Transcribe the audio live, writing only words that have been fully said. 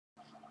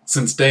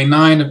Since day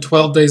 9 of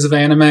 12 Days of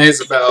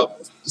Animes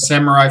about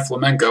Samurai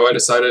Flamenco, I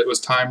decided it was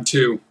time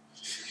to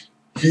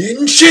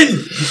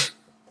Henshin!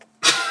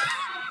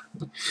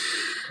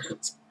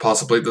 It's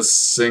possibly the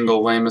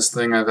single lamest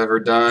thing I've ever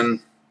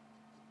done.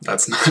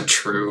 That's not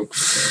true.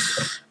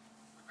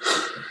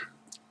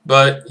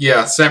 But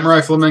yeah,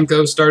 Samurai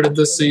Flamenco started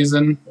this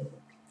season,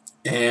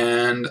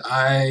 and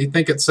I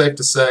think it's safe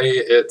to say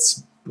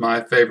it's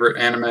my favorite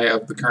anime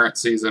of the current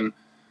season,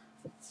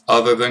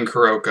 other than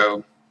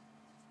Kuroko.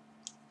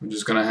 I'm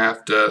just gonna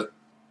have to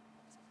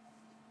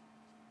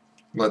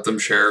let them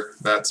share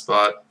that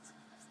spot.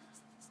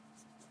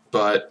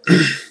 But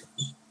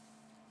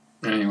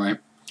anyway,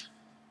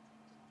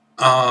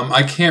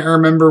 I can't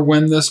remember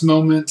when this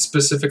moment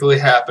specifically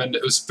happened.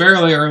 It was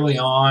fairly early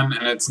on,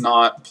 and it's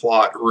not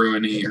plot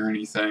ruiny or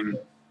anything.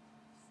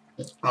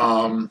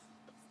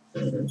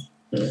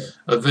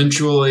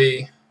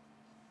 Eventually,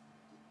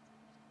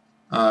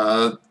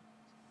 a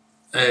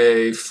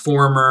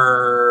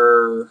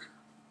former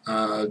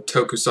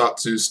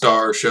tokusatsu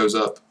star shows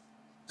up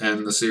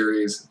in the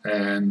series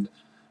and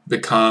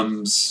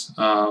becomes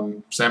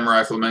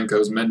Samurai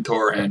Flamenco's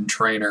mentor and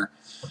trainer.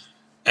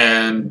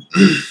 And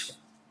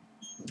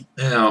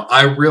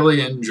I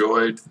really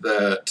enjoyed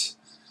that.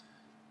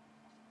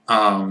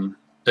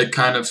 It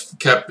kind of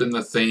kept in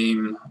the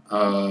theme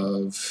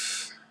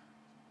of...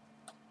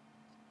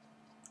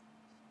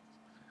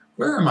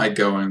 Where am I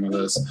going with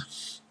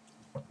this?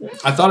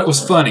 I thought it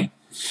was funny.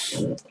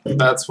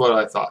 That's what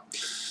I thought.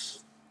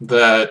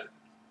 That,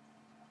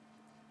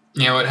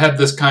 it had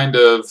this kind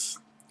of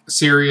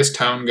serious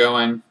tone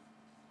going.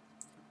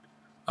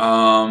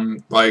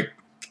 Kind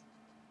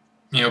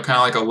of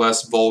like a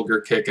less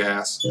vulgar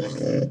Kick-Ass,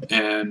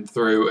 and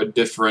through a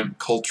different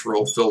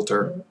cultural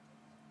filter.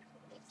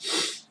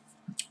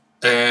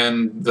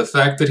 And the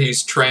fact that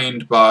he's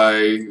trained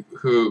by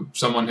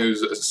someone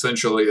who's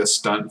essentially a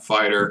stunt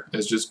fighter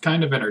is just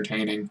kind of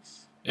entertaining,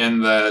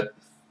 in that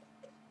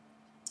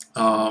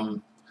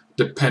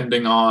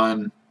depending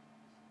on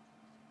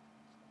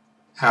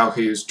how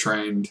he's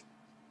trained,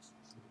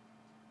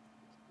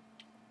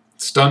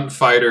 stunt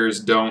fighters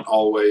don't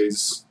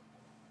always...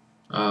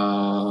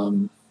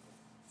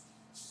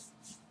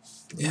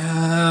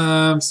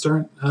 yeah,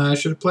 I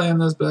should have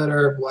planned this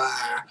better.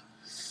 Blah.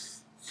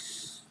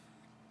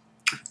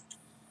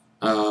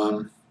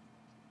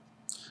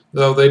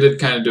 Though they did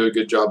kind of do a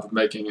good job of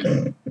making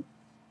it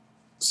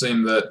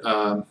seem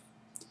that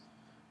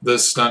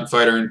this stunt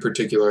fighter in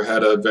particular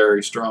had a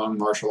very strong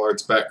martial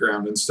arts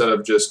background, instead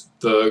of just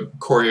the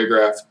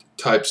choreographed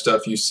type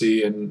stuff you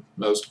see in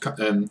most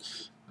Kamen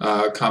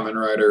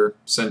Rider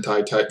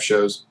Sentai type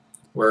shows,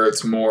 where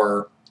it's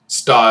more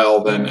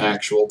style than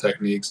actual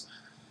techniques.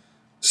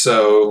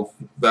 So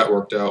that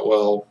worked out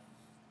well.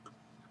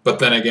 But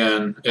then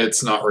again,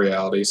 it's not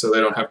reality, so they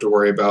don't have to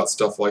worry about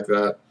stuff like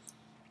that,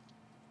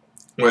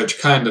 which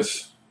kind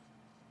of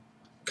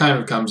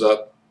comes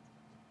up,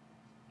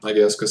 I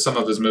guess, because some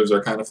of his moves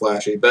are kind of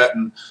flashy. That,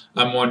 and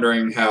I'm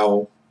wondering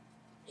how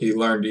he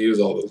learned to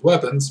use all those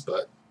weapons,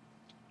 but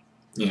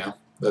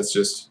that's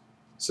just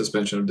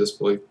suspension of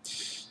disbelief.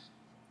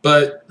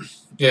 But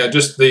yeah,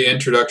 just the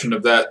introduction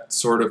of that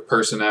sort of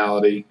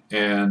personality,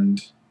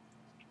 and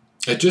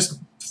it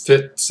just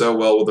fit so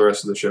well with the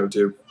rest of the show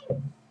too.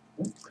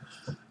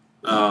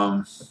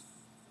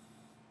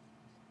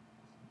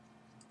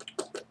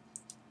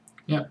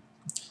 Yeah.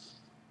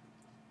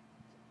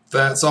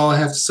 That's all I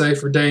have to say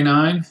for day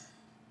 9.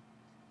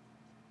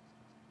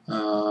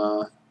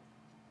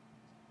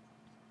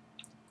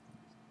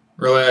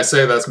 Really, I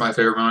say that's my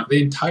favorite moment.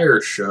 The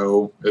entire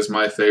show is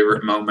my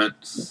favorite moment.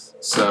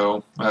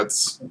 So,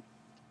 that's...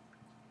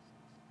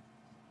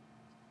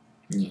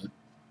 yeah.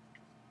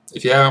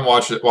 If you haven't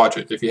watched it, watch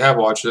it. If you have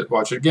watched it,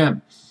 watch it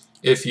again.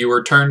 If you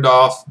were turned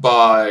off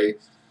by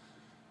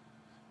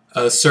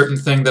a certain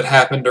thing that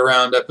happened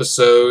around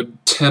episode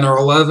 10 or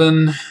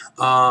 11,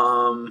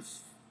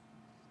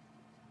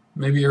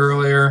 maybe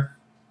earlier,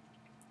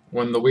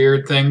 when the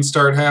weird things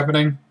start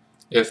happening,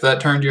 if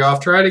that turned you off,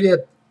 try it again.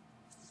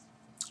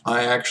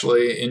 I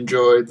actually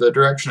enjoyed the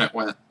direction it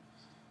went.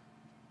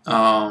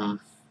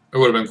 It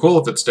would have been cool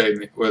if it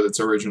stayed with its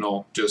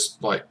original,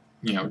 just like,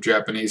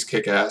 Japanese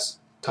kick-ass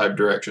type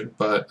direction,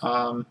 but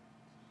I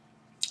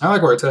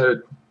like where it's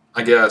headed.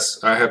 I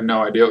guess I have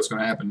no idea what's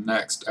going to happen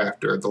next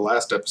after the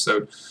last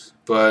episode,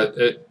 but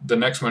the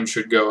next one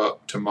should go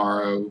up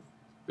tomorrow,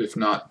 if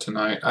not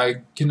tonight.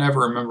 I can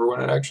never remember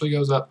when it actually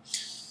goes up.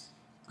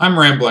 I'm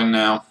rambling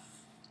now.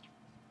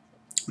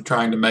 I'm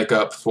trying to make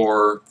up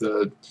for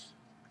the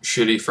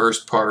shitty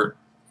first part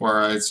where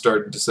I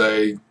started to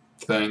say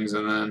things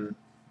and then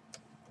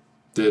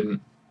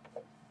didn't.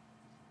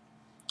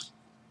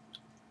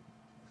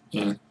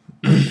 Yeah.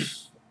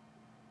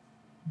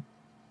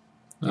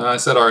 I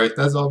said alright,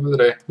 that's all for the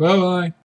day. Bye-bye.